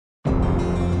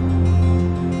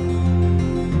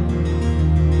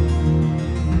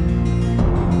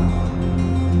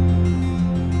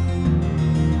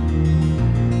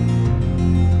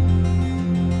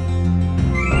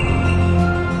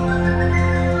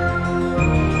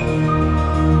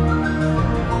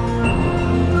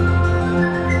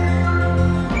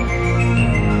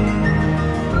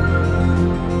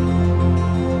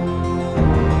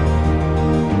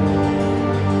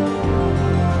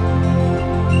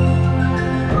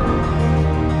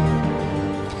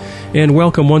And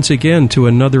welcome once again to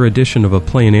another edition of A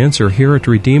Plain Answer here at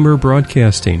Redeemer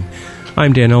Broadcasting.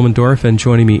 I'm Dan Elmendorf, and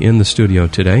joining me in the studio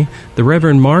today, the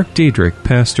Reverend Mark Diedrich,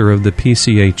 pastor of the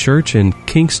PCA Church in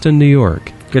Kingston, New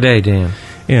York. Good day, Dan.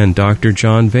 And Dr.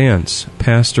 John Vance,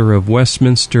 pastor of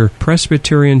Westminster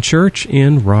Presbyterian Church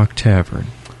in Rock Tavern.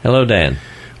 Hello, Dan.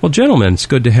 Well, gentlemen, it's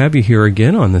good to have you here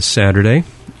again on this Saturday.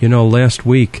 You know, last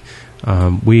week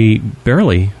we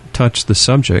barely touched the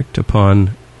subject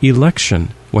upon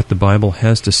election, what the Bible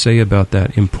has to say about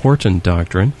that important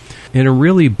doctrine. And it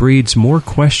really breeds more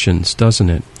questions, doesn't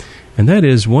it? And that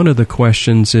is, one of the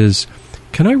questions is,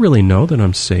 can I really know that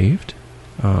I'm saved?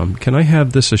 Can I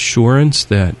have this assurance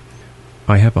that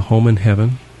I have a home in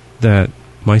heaven, that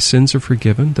my sins are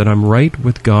forgiven, that I'm right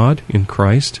with God in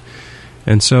Christ?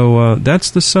 And so that's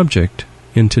the subject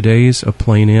in today's A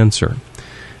Plain Answer.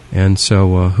 And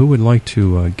so who would like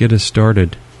to get us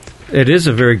started? It is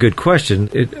a very good question.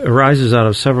 It arises out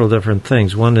of several different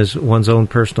things. One is one's own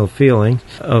personal feeling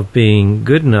of being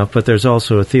good enough, but there's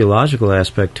also a theological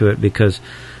aspect to it, because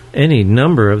any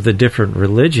number of the different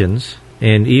religions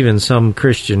and even some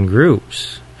Christian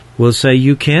groups will say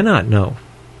you cannot know.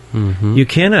 Mm-hmm. You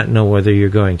cannot know whether you're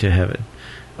going to heaven.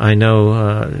 I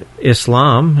know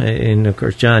Islam, and of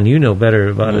course, John, you know better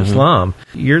about Islam.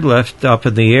 You're left up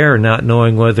in the air not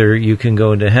knowing whether you can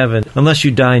go into heaven unless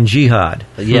you die in jihad.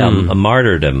 Yeah, a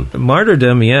martyrdom.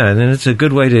 Martyrdom, yeah, and it's a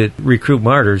good way to recruit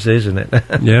martyrs, isn't it?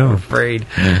 Yeah. I'm afraid.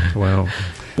 Wow.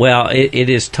 Well, it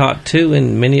is taught, too,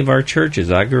 in many of our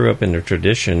churches. I grew up in a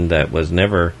tradition that was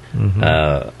never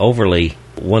overly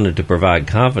wanted to provide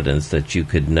confidence that you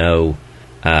could know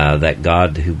that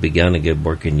God who begun a good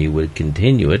work in you would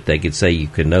continue it. They could say you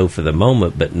can know for the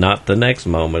moment, but not the next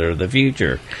moment or the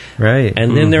future. Right.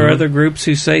 And then there are other groups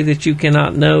who say that you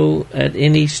cannot know at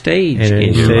any stage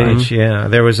in your life. Yeah.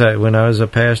 There was when I was a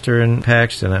pastor in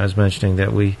Paxton, I was mentioning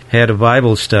that we had a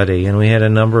Bible study, and we had a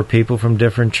number of people from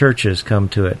different churches come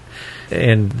to it.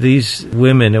 And these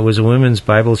women, it was a women's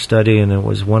Bible study, and it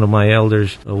was one of my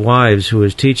elders' wives who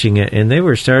was teaching it, and they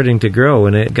were starting to grow,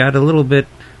 and it got a little bit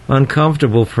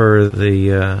uncomfortable for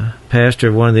the pastor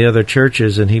of one of the other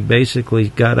churches, and he basically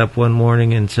got up one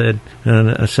morning and said, on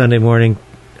a Sunday morning,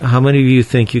 how many of you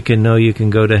think you can know you can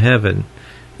go to heaven?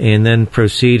 And then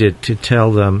proceeded to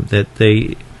tell them that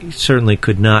they certainly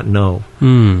could not know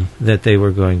that they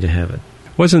were going to heaven.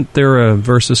 Wasn't there a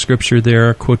verse of Scripture there,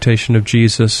 a quotation of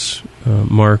Jesus,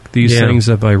 Mark, these things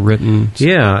have I written?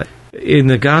 Yeah. In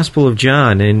the Gospel of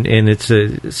John, and it's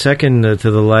a second to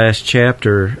the last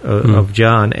chapter of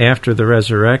John after the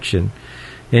resurrection,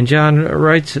 and John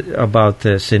writes about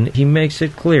this, and he makes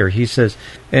it clear. He says,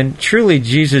 and truly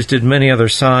Jesus did many other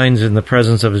signs in the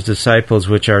presence of his disciples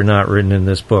which are not written in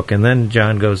this book. And then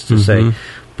John goes to say,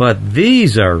 but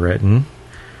these are written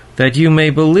that you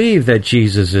may believe that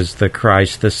Jesus is the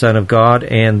Christ, the Son of God,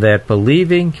 and that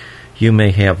believing you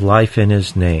may have life in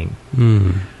his name.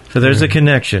 So there's a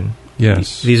connection.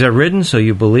 Yes. These are written so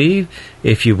you believe.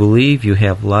 If you believe, you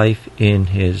have life in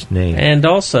his name. And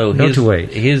also,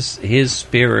 his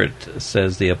Spirit,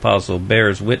 says the Apostle,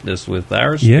 bears witness with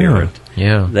our spirit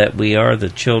that we are the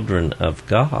children of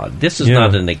God. This is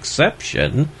not an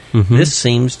exception. This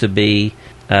seems to be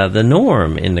the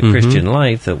norm in the Christian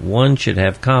life, that one should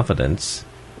have confidence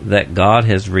that God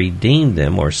has redeemed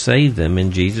them or saved them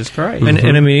in Jesus Christ.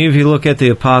 And I mean, if you look at the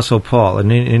Apostle Paul,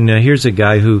 and here's a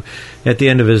guy who, at the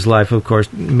end of his life, of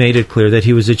course, made it clear that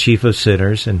he was the chief of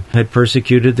sinners and had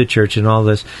persecuted the church and all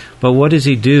this. But what does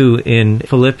he do in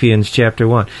Philippians chapter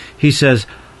 1? He says,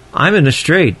 I'm in a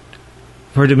strait,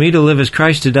 for to me to live is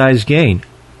Christ, to die is gain.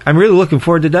 I'm really looking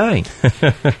forward to dying.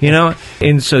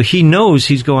 And so he knows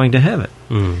he's going to heaven.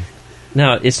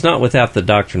 Now, it's not without the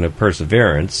doctrine of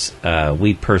perseverance.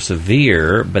 We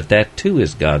persevere, but that too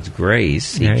is God's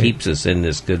grace. He keeps us in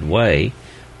this good way.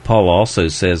 Paul also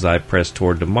says, I press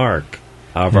toward the mark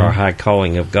of our high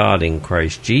calling of God in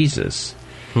Christ Jesus.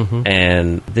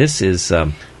 And this is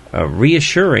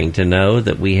reassuring to know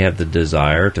that we have the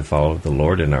desire to follow the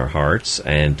Lord in our hearts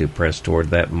and to press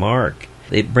toward that mark.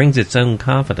 It brings its own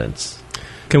confidence.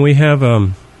 Can we have...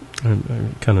 I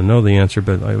kind of know the answer,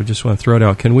 but I just want to throw it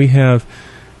out. Can we have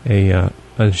a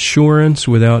assurance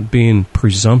without being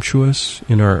presumptuous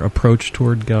in our approach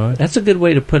toward God? That's a good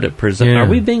way to put it. Are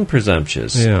we being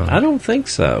presumptuous? Yeah. I don't think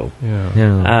so.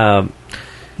 Yeah.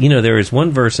 There is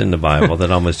one verse in the Bible that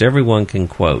almost everyone can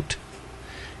quote.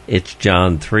 It's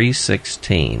John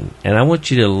 3:16, and I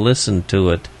want you to listen to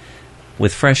it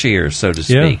with fresh ears, so to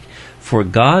speak. For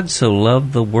God so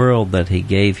loved the world that he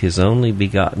gave his only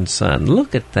begotten Son.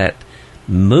 Look at that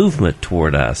movement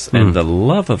toward us and the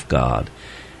love of God.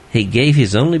 He gave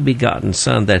His only begotten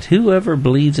Son, that whoever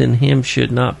believes in Him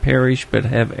should not perish, but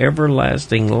have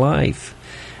everlasting life.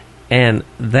 And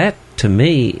that, to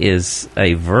me, is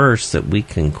a verse that we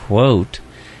can quote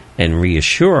and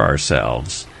reassure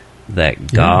ourselves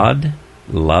that God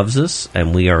loves us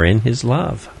and we are in His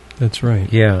love. That's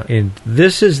right. Yeah, and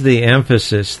this is the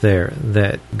emphasis there,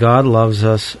 that God loves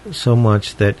us so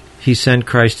much that He sent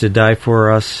Christ to die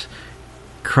for us.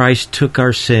 Christ took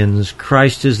our sins.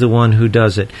 Christ is the one who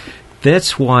does it.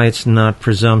 That's why it's not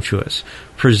presumptuous.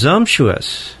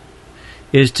 Presumptuous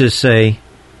is to say,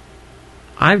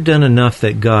 I've done enough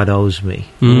that God owes me.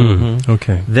 Mm-hmm.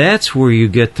 Okay. That's where you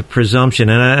get the presumption.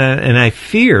 And I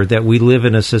fear that we live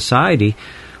in a society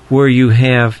where you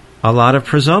have a lot of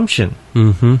presumption.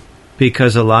 Mm-hmm.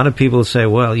 Because a lot of people say,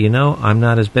 well, I'm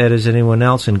not as bad as anyone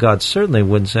else, and God certainly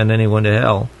wouldn't send anyone to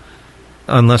hell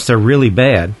unless they're really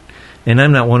bad. And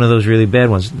I'm not one of those really bad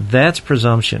ones. That's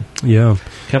presumption. Yeah.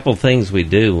 A couple things we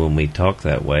do when we talk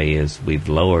that way is we've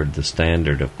lowered the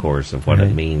standard, of course, of what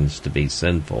it means to be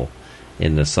sinful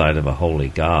in the sight of a holy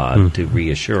God, to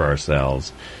reassure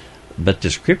ourselves. But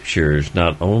the Scriptures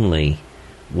not only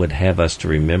would have us to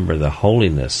remember the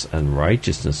holiness and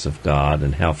righteousness of God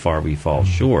and how far we fall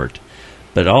short,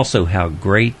 but also how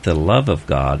great the love of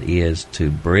God is to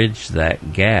bridge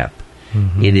that gap.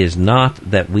 It is not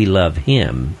that we love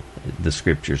Him, the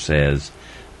Scripture says,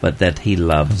 but that He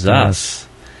loves us.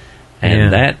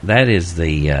 And that is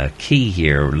the key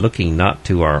here, looking not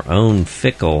to our own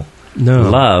fickle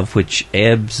love, which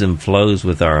ebbs and flows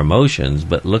with our emotions,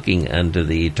 but looking unto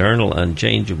the eternal,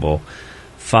 unchangeable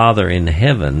Father in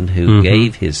heaven, who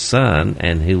gave His Son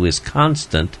and who is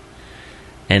constant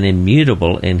and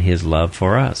immutable in His love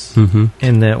for us.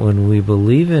 And that when we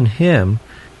believe in Him,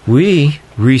 we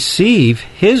receive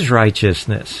His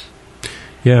righteousness.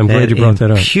 Yeah, I'm glad you brought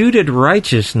that up. Imputed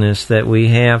righteousness that we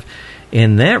have,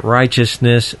 in that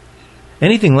righteousness,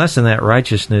 anything less than that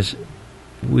righteousness,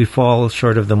 we fall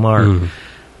short of the mark.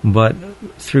 But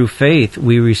through faith,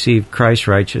 we receive Christ's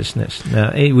righteousness.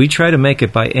 Now, we try to make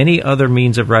it by any other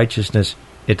means of righteousness,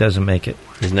 it doesn't make it.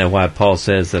 Isn't that why Paul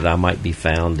says that I might be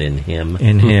found in Him?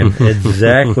 In Him,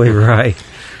 exactly right.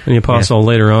 And the Apostle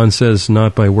later on says,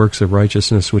 not by works of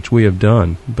righteousness which we have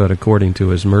done, but according to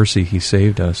His mercy He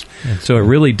saved us. So it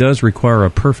really does require a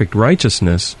perfect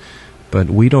righteousness, but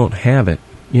we don't have it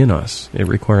in us. It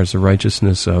requires the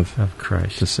righteousness of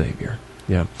Christ, the Savior.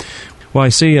 Yeah. Well, I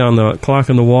see on the clock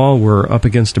on the wall we're up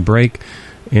against a break,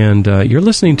 and you're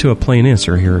listening to A Plain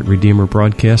Answer here at Redeemer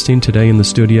Broadcasting. Today in the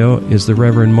studio is the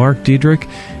Reverend Mark Diedrich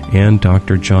and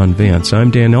Dr. John Vance.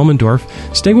 I'm Dan Elmendorf.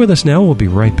 Stay with us now. We'll be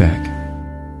right back.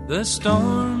 The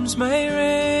storms may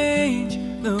rage,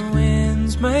 the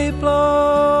winds may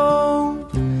blow,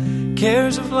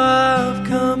 cares of life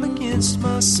come against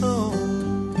my soul.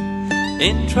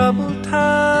 In troubled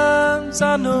times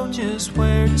I know just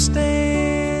where to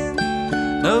stand,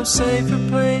 no safer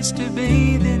place to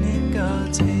be than in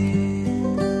God's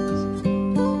hands.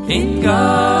 In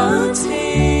God's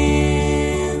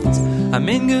hands, I'm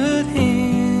in good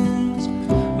hands,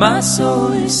 my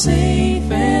soul is safe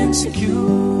and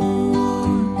secure.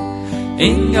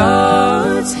 In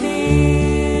God's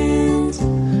hands,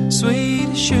 sweet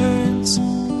assurance,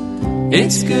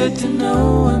 it's good to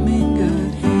know I'm in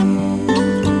good hands.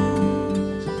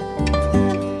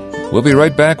 We'll be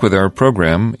right back with our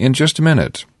program in just a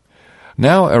minute.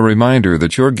 Now, a reminder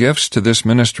that your gifts to this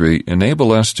ministry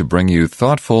enable us to bring you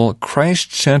thoughtful,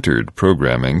 Christ-centered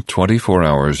programming 24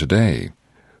 hours a day.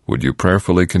 Would you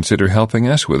prayerfully consider helping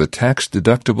us with a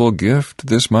tax-deductible gift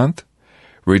this month?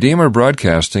 Redeemer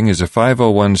Broadcasting is a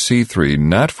 501c3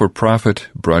 not-for-profit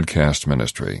broadcast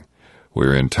ministry.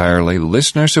 We're entirely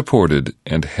listener-supported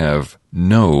and have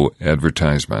no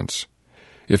advertisements.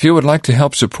 If you would like to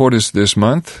help support us this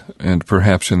month, and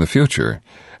perhaps in the future,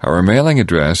 our mailing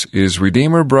address is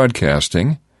Redeemer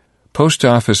Broadcasting, Post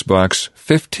Office Box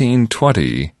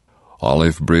 1520,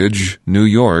 Olive Bridge, New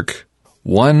York,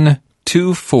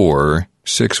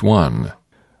 12461.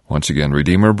 Once again,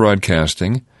 Redeemer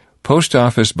Broadcasting, Post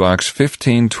Office Box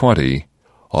 1520,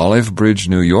 Olive Bridge,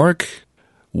 New York,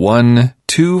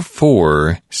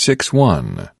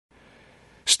 12461.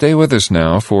 Stay with us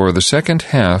now for the second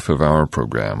half of our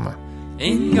program.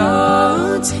 In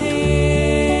God's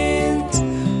hands,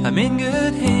 I'm in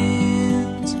good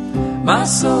hands, my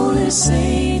soul is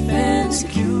safe and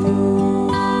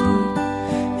secure.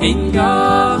 In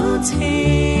God's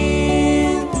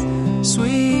hands,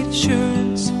 sweet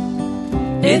assurance,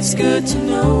 it's good to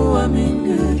know I'm in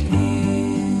good hands.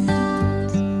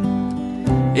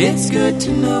 It's good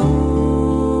to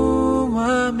know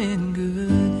I'm in good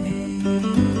hands.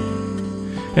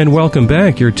 And welcome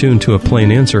back. You're tuned to A Plain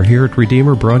Answer here at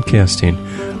Redeemer Broadcasting.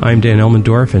 I'm Dan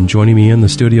Elmendorf, and joining me in the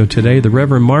studio today, the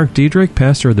Reverend Mark Diedrich,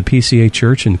 pastor of the PCA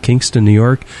Church in Kingston, New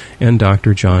York, and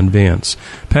Dr. John Vance,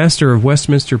 pastor of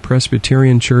Westminster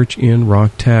Presbyterian Church in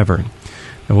Rock Tavern.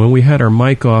 And when we had our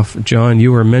mic off, John,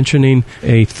 you were mentioning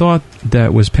a thought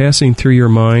that was passing through your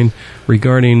mind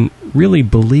regarding really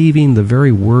believing the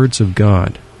very words of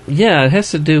God. Yeah, it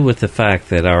has to do with the fact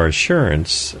that our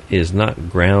assurance is not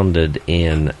grounded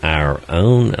in our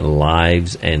own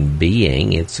lives and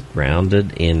being. It's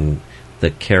grounded in the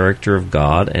character of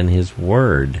God and His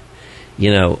Word.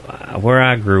 You know, where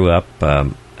I grew up,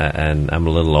 and I'm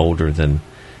a little older than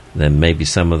maybe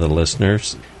some of the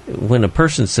listeners, when a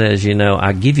person says, you know,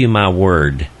 I give you my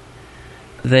word,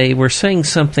 they were saying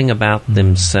something about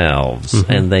themselves,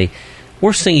 and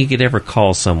worst thing you could ever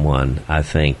call someone, I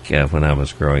think, when I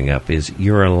was growing up, is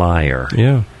you're a liar.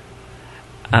 Yeah.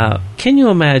 Can you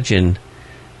imagine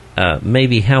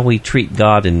maybe how we treat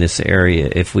God in this area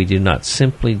if we do not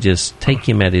simply just take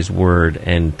Him at His word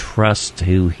and trust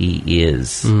who He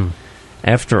is?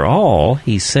 After all,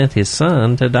 He sent His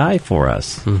Son to die for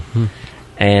us.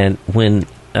 And when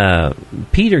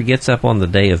Peter gets up on the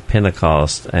day of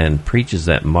Pentecost and preaches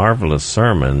that marvelous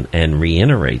sermon and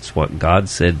reiterates what God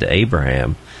said to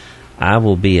Abraham, I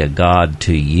will be a God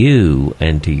to you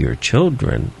and to your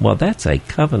children. Well, that's a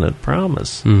covenant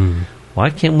promise. Why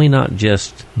can we not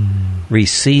just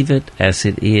receive it as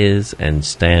it is and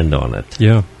stand on it?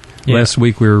 Yeah. Last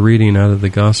week we were reading out of the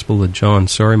Gospel of John.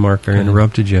 Sorry, Mark, I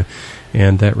interrupted you.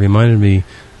 And that reminded me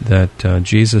that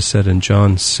Jesus said in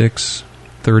John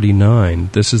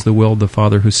 6:39, this is the will of the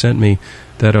Father who sent me,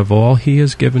 that of all He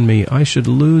has given me, I should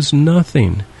lose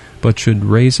nothing, but should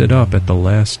raise it up at the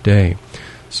last day.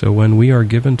 So when we are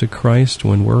given to Christ,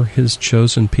 when we're His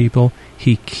chosen people,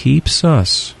 He keeps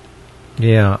us.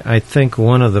 Yeah, I think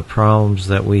one of the problems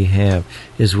that we have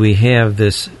is we have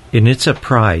this, and it's a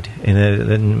pride,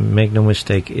 and make no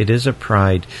mistake, it is a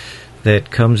pride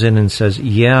that comes in and says,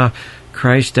 yeah,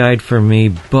 Christ died for me,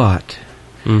 but...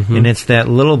 And it's that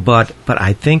little but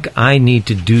I think I need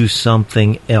to do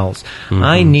something else.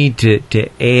 I need to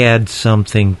add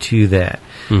something to that.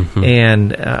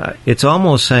 And it's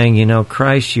almost saying, you know,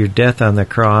 Christ, your death on the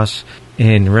cross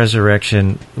and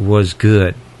resurrection was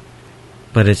good,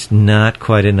 but it's not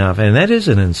quite enough. And that is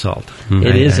an insult.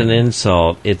 It is an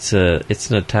insult. It's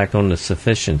an attack on the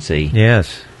sufficiency.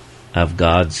 Yes. Of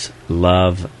God's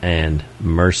love and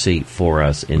mercy for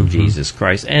us in Jesus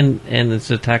Christ, and it's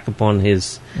an attack upon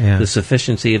the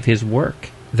sufficiency of His work.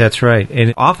 That's right.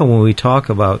 And often when we talk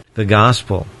about the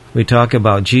gospel, we talk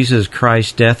about Jesus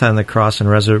Christ's death on the cross and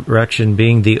resurrection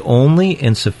being the only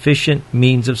and sufficient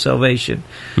means of salvation.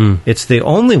 It's the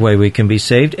only way we can be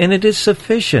saved, and it is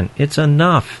sufficient. It's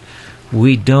enough.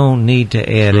 We don't need to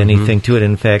add anything to it.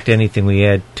 In fact, anything we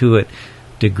add to it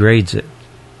degrades it.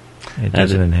 It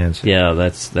doesn't enhance it. Yeah,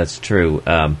 that's true.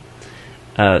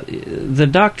 The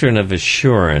doctrine of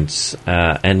assurance,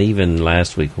 and even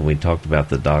last week when we talked about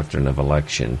the doctrine of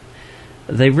election,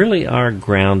 they really are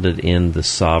grounded in the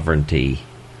sovereignty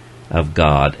of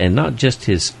God, and not just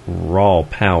His raw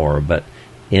power, but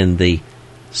in the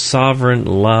sovereign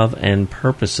love and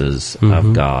purposes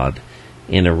of God.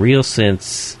 In a real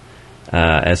sense,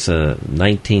 as a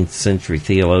 19th century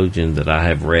theologian that I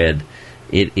have read,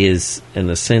 it is in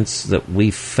the sense that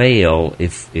we fail,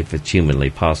 if it's humanly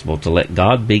possible, to let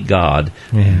God be God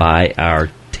by our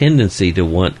tendency to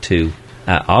want to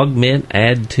augment,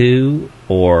 add to,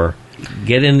 or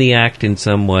get in the act in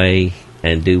some way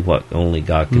and do what only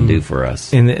God can do for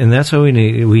us. And that's what we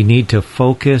need. We need to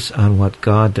focus on what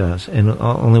God does and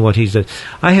only what He does.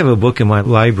 I have a book in my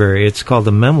library. It's called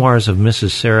The Memoirs of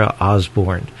Mrs. Sarah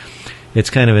Osborne. It's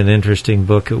kind of an interesting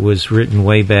book. It was written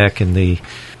way back in the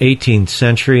 18th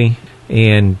century,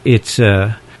 and it's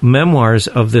memoirs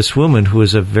of this woman who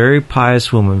was a very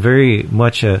pious woman, very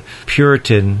much a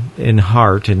Puritan in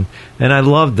heart, and I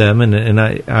loved them, and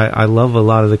I love a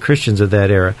lot of the Christians of that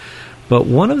era. But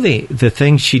one of the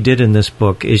things she did in this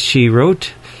book is she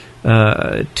wrote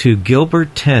to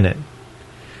Gilbert Tennent.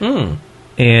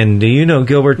 And do you know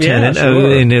Gilbert Tennent?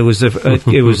 Sure. And it was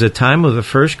a time of the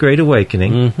First Great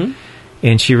Awakening.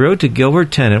 And she wrote to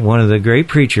Gilbert Tennent, one of the great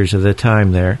preachers of the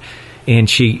time there, and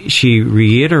she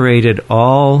reiterated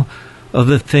all of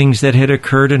the things that had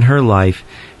occurred in her life,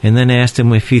 and then asked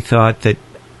him if he felt that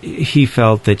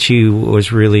she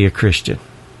was really a Christian.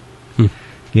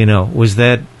 You know, was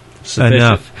that sufficient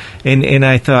enough? And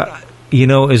I thought, you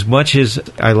know, as much as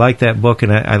I like that book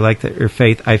and I like her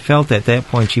faith, I felt at that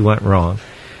point she went wrong.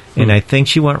 And I think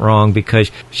she went wrong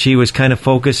because she was kind of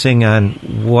focusing on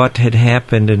what had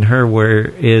happened in her,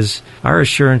 whereas our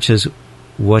assurance is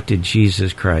what did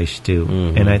Jesus Christ do?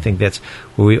 Mm-hmm. And I think that's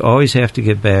where we always have to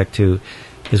get back to,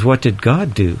 is what did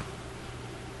God do?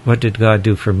 What did God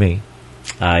do for me?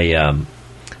 I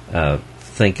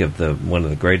think of one of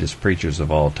the greatest preachers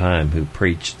of all time who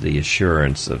preached the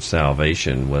assurance of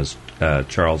salvation was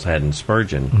Charles Haddon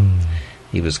Spurgeon.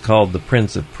 He was called the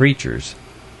Prince of Preachers.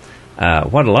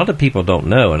 What a lot of people don't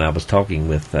know, and I was talking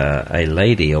with a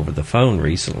lady over the phone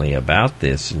recently about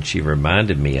this, and she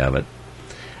reminded me of it.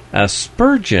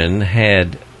 Spurgeon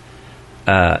had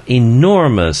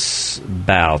enormous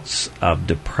bouts of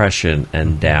depression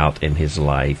and doubt in his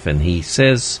life, and he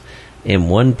says in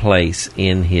one place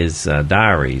in his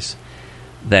diaries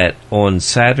that on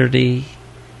Saturday,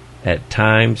 at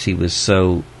times he was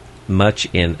so much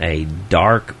in a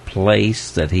dark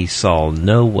place that he saw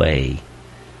no way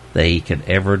that he could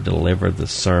ever deliver the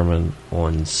sermon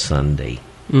on Sunday.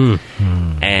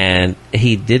 And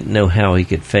he didn't know how he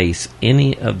could face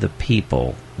any of the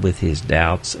people with his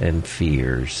doubts and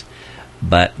fears.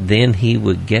 But then he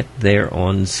would get there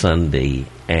on Sunday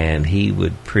and he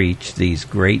would preach these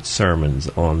great sermons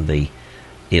on the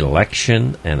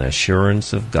election and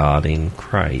assurance of God in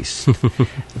Christ,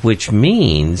 which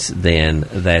means then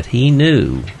that he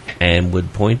knew and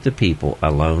would point the people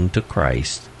alone to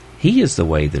Christ. He is the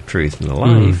way, the truth, and the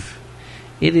life.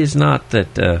 It is not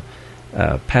that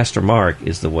Pastor Mark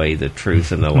is the way, the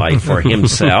truth, and the life for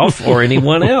himself or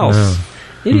anyone else.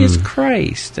 It is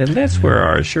Christ, and that's where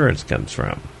our assurance comes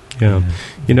from. Yeah.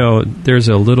 You know, there's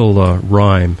a little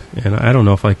rhyme, and I don't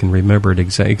know if I can remember it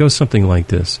exactly. It goes something like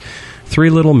this. 3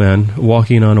 little men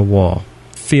walking on a wall,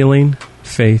 feeling,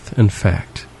 faith, and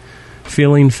fact.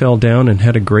 Feeling fell down and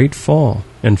had a great fall,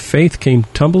 and faith came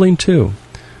tumbling too.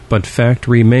 But fact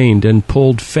remained and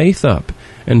pulled faith up,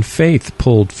 and faith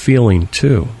pulled feeling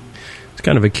too. It's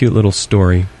kind of a cute little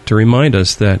story to remind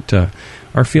us that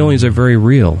our feelings are very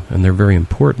real, and they're very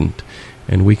important,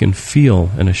 and we can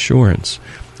feel an assurance.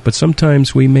 But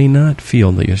sometimes we may not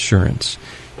feel the assurance,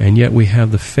 and yet we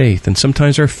have the faith. And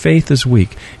sometimes our faith is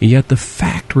weak, and yet the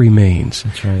fact remains.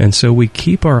 That's right. And so we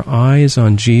keep our eyes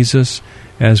on Jesus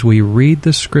as we read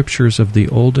the scriptures of the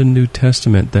Old and New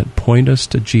Testament that point us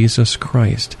to Jesus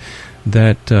Christ,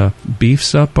 that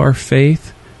beefs up our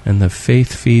faith, and the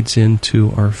faith feeds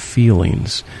into our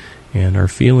feelings. And our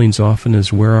feelings often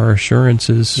is where our assurance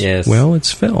is, well,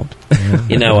 it's felt.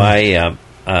 You know, I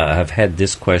have had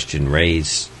this question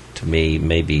raised to me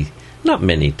maybe not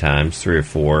many times, 3 or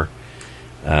 4,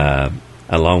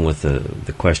 along with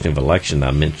the question of election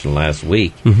I mentioned last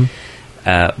week.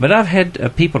 But I've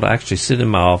had people to actually sit in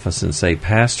my office and say,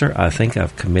 Pastor, I think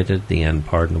I've committed the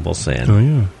unpardonable sin. Oh,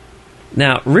 yeah.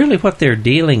 Now, really what they're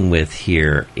dealing with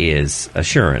here is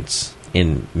assurance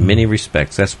in many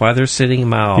respects. That's why they're sitting in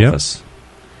my office.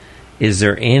 Yep. Is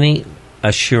there any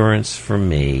assurance for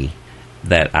me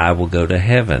that I will go to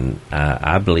heaven?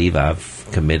 I believe I've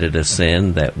committed a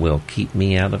sin that will keep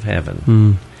me out of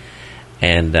heaven.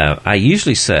 And I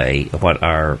usually say what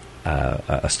a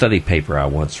study paper I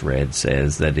once read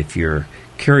says, that if you're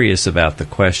curious about the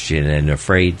question and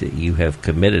afraid that you have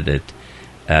committed it,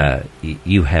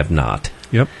 you have not.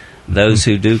 Yep. Those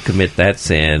who do commit that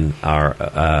sin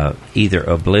are either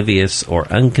oblivious or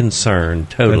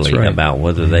unconcerned totally about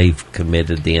whether they've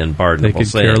committed the unpardonable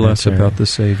sin. They could care less about the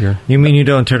Savior. You mean you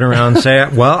don't turn around and say,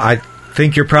 well, I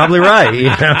think you're probably right.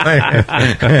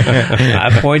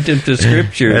 I point them to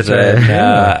scriptures,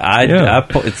 I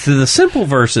to the simple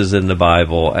verses in the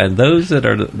Bible, and those that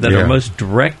are most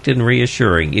direct and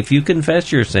reassuring. If you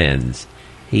confess your sins,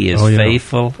 He is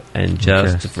faithful and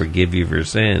just to forgive you your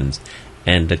sins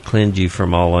and to cleanse you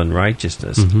from all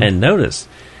unrighteousness. And notice,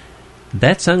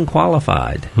 that's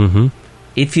unqualified.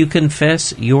 If you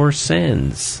confess your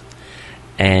sins.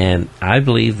 And I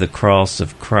believe the cross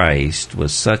of Christ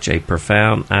was such a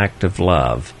profound act of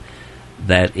love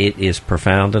that it is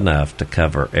profound enough to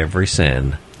cover every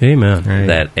sin. Amen.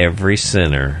 That every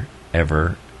sinner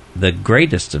ever, the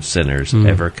greatest of sinners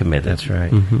ever committed. That's right.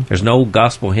 There's an old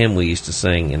gospel hymn we used to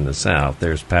sing in the South,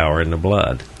 there's power in the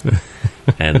blood.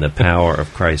 And the power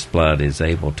of Christ's blood is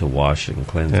able to wash and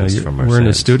cleanse us from our sins. We're in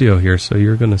a studio here, so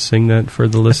you're going to sing that for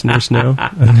the listeners now?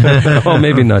 Well,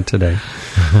 maybe not today.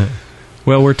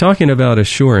 Well, we're talking about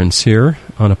assurance here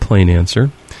on A Plain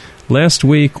Answer. Last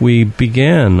week we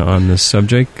began on this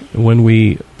subject when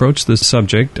we broached the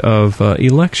subject of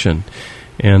election.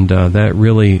 And that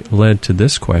really led to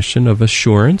this question of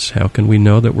assurance. How can we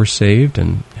know that we're saved?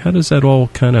 And how does that all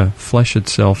kind of flesh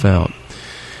itself out?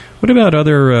 What about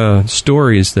other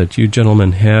stories that you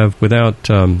gentlemen have, without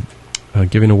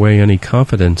giving away any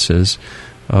confidences,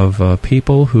 of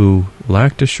people who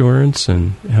lacked assurance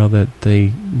and how that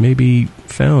they maybe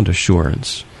found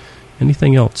assurance?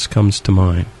 Anything else comes to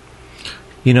mind?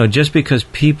 Just because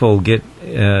people get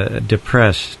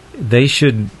depressed, they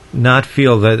should not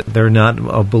feel that they're not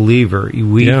a believer.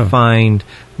 We find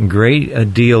a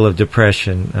deal of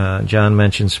depression. John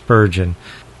mentioned Spurgeon.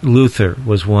 Luther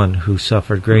was one who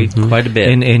suffered quite a bit.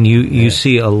 And you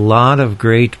see a lot of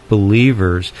great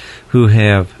believers who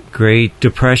have great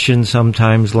depression,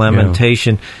 sometimes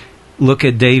lamentation. Look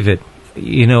at David.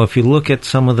 If you look at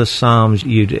some of the Psalms,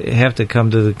 you'd have to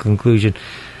come to the conclusion,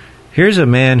 here's a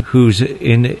man who's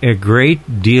in a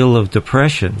great deal of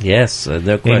depression. Yes,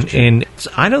 no question. And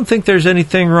I don't think there's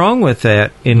anything wrong with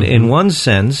that in one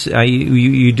sense.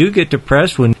 You do get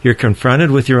depressed when you're confronted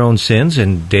with your own sins,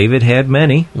 and David had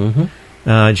many,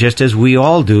 just as we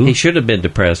all do. He should have been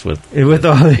depressed with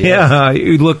all.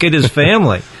 You look at his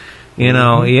family.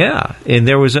 And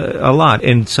there was a lot.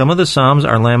 And some of the Psalms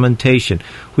are lamentation.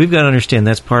 We've got to understand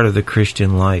that's part of the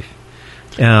Christian life.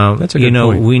 That's a good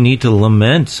point. We need to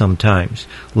lament sometimes.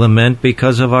 Lament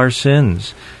because of our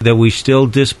sins, that we still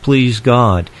displease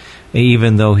God,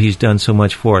 even though He's done so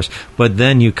much for us. But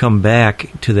then you come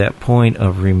back to that point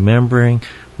of remembering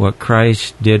what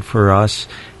Christ did for us,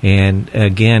 and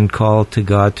again call to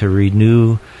God to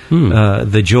renew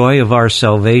the joy of our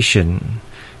salvation,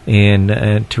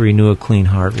 and to renew a clean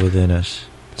heart within us.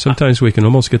 Sometimes we can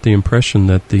almost get the impression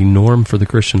that the norm for the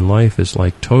Christian life is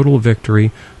like total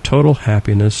victory, total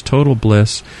happiness, total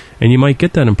bliss. And you might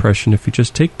get that impression if you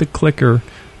just take the clicker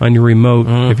on your remote,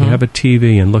 if you have a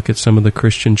TV, and look at some of the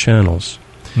Christian channels.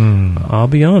 I'll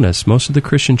be honest, most of the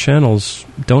Christian channels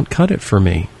don't cut it for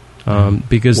me,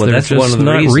 because they're that's just one of the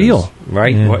not reasons, real.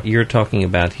 Right? Yeah. What you're talking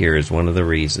about here is one of the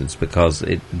reasons, because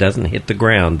it doesn't hit the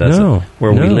ground, does it,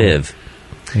 where we live.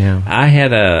 Yeah.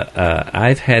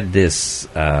 I've had this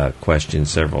question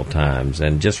several times,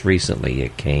 and just recently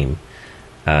it came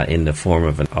in the form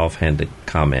of an offhanded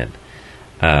comment.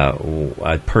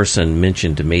 A person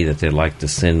mentioned to me that they'd like to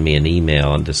send me an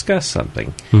email and discuss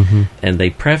something, and they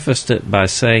prefaced it by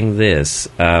saying this: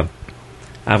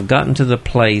 I've gotten to the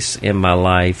place in my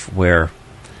life where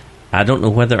I don't know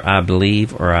whether I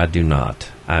believe or I do not.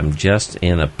 I'm just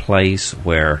in a place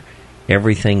where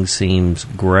everything seems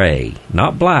gray,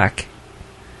 not black,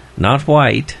 not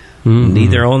white,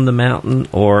 neither on the mountain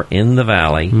or in the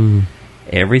valley.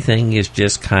 Everything is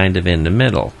just kind of in the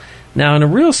middle. Now, in a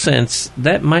real sense,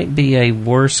 that might be a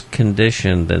worse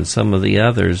condition than some of the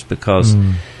others, because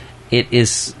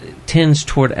it tends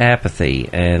toward apathy,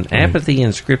 and apathy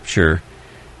in Scripture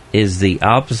is the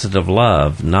opposite of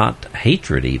love, not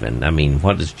hatred even. I mean,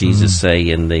 what does Jesus say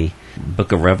in the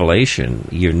book of Revelation?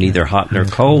 You're neither hot nor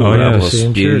cold, but I will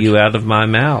spew you out of my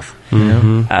mouth.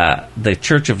 The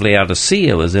church of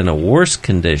Laodicea was in a worse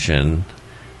condition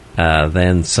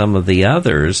than some of the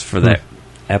others for that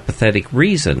apathetic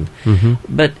reason.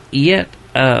 But yet,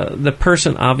 the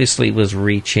person obviously was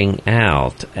reaching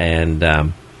out, and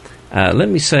let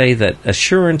me say that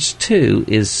assurance, too,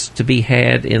 is to be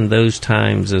had in those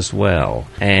times as well.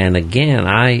 And again,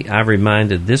 I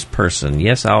reminded this person,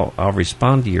 yes, I'll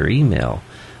respond to your email,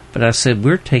 but I said,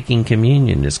 we're taking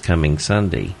communion this coming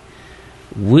Sunday.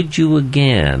 Would you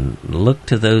again look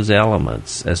to those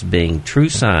elements as being true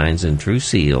signs and true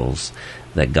seals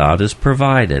that God has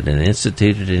provided and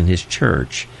instituted in His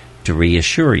church to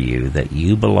reassure you that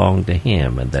you belong to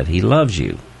Him and that He loves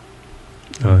you?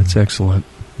 Oh, that's excellent.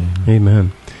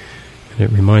 Amen. And it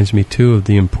reminds me, too, of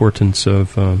the importance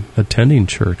of attending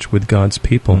church with God's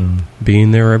people,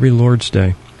 being there every Lord's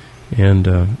Day, and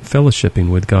fellowshipping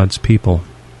with God's people.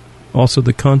 Also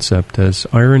the concept, as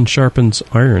iron sharpens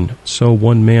iron, so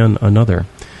one man another.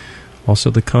 Also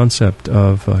the concept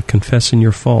of confessing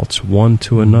your faults one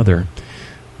to another.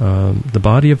 The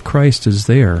body of Christ is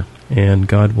there, and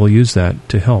God will use that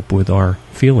to help with our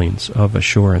feelings of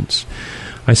assurance.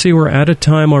 I see we're out of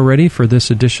time already for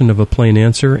this edition of A Plain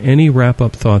Answer. Any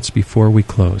wrap-up thoughts before we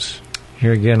close?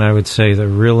 Here again, I would say the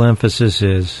real emphasis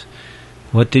is,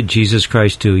 what did Jesus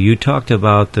Christ do? You talked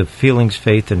about the feelings,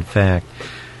 faith, and fact.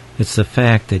 It's the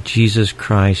fact that Jesus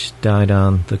Christ died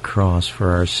on the cross for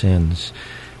our sins.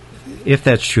 If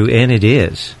that's true, and it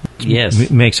is,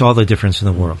 it makes all the difference in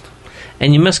the world.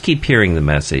 And you must keep hearing the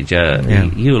message.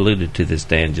 You alluded to this,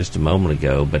 Dan, just a moment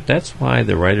ago, but that's why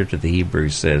the writer to the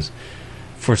Hebrews says,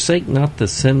 forsake not the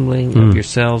assembling of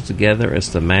yourselves together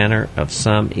as the manner of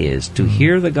some is. To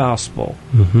hear the gospel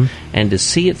and to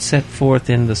see it set forth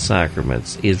in the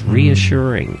sacraments is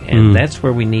reassuring, and that's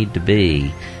where we need to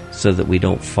be, so that we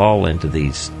don't fall into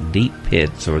these deep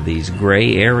pits or these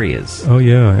gray areas. Oh,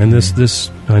 yeah, and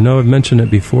this I know I've mentioned it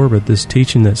before, but this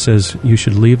teaching that says you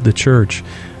should leave the church,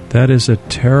 that is a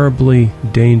terribly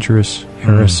dangerous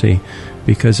heresy,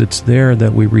 because it's there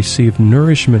that we receive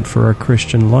nourishment for our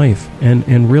Christian life.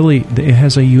 And really, it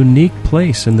has a unique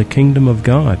place in the kingdom of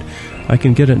God. I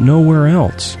can get it nowhere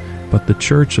else but the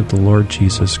church of the Lord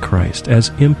Jesus Christ, as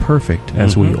imperfect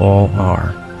as we all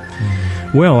are.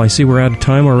 Well, I see we're out of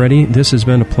time already. This has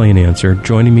been A Plain Answer.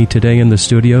 Joining me today in the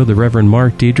studio, the Reverend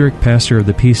Mark Diedrich, pastor of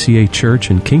the PCA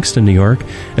Church in Kingston, New York,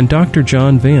 and Dr.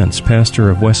 John Vance, pastor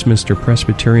of Westminster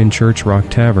Presbyterian Church, Rock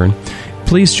Tavern.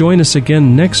 Please join us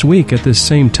again next week at this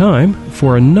same time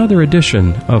for another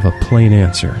edition of A Plain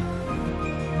Answer.